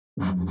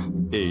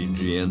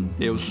Adrien,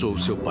 eu sou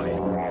seu pai.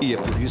 E é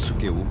por isso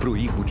que eu o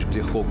proíbo de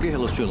ter qualquer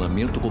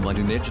relacionamento com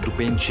Marinette do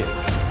Pencheck.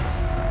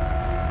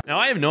 Now,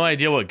 I have no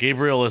idea what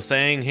Gabriel is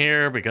saying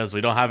here because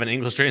we don't have an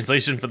English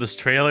translation for this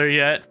trailer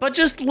yet, but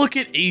just look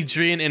at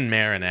Adrien and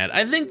Marinette.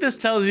 I think this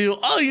tells you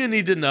all you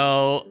need to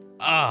know.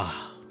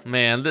 Ah,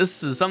 man,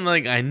 this is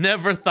something I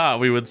never thought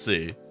we would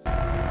see.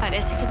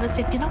 Parece que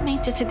você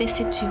finalmente se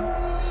decidiu.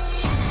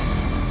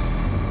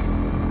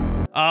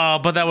 Oh,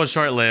 but that was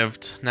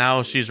short-lived.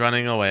 Now she's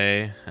running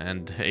away,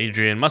 and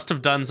Adrien must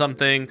have done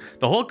something.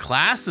 The whole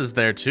class is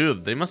there too.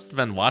 They must have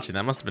been watching.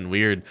 That must have been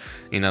weird.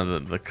 You know,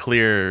 the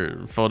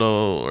clear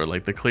photo or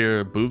like the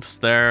clear booths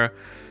there,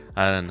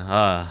 and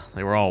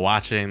they were all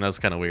watching. That's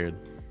kind of weird.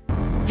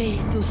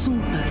 Feitos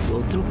para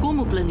o outro,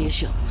 como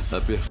planejamos.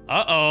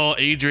 Uh-oh,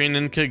 Adrien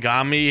and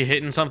Kagami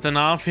hitting something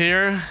off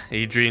here.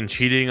 Adrien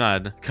cheating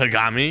on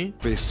Kagami.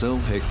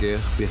 Perfeição requer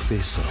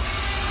perfeição.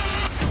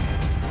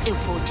 Eu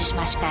vou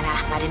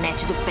desmascarar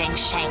Marinette do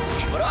Pencheck.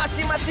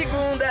 Próxima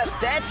segunda,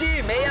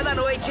 7:30 da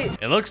noite.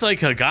 It looks like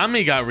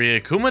Kagami got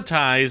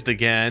reakumatized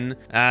again,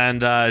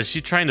 and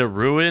she's trying to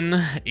ruin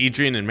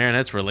Adrien and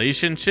Marinette's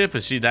relationship.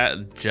 Is she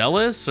that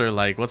jealous, or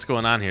like what's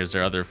going on here? Is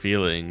there other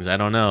feelings? I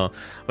don't know.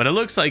 But it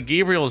looks like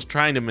Gabriel is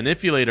trying to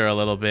manipulate her a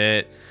little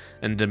bit,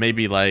 and to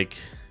maybe like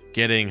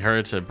getting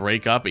her to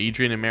break up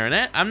Adrien and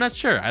Marinette. I'm not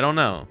sure. I don't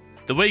know.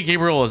 The way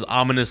Gabriel is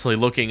ominously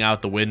looking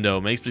out the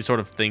window makes me sort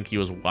of think he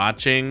was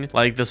watching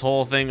like this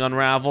whole thing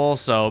unravel.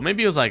 So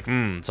maybe he was like,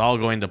 it's all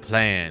going to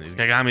plan.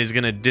 Kagami's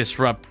gonna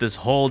disrupt this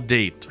whole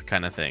date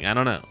kind of thing. I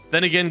don't know.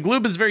 Then again,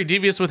 Gloob is very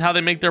devious with how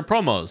they make their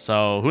promos,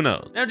 so who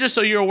knows? Now, just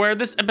so you're aware,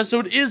 this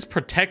episode is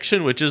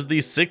Protection, which is the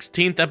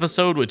 16th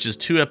episode, which is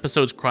 2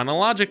 episodes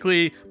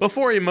chronologically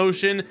before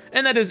Emotion,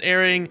 and that is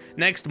airing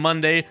next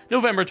Monday,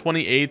 November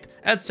 28th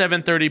at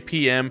 7:30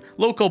 p.m.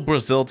 local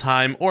Brazil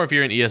time, or if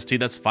you're in EST,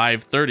 that's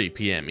 5:30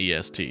 p.m.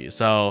 EST.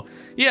 So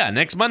yeah,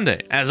 next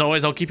Monday. As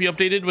always, I'll keep you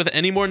updated with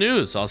any more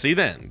news. I'll see you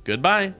then. Goodbye.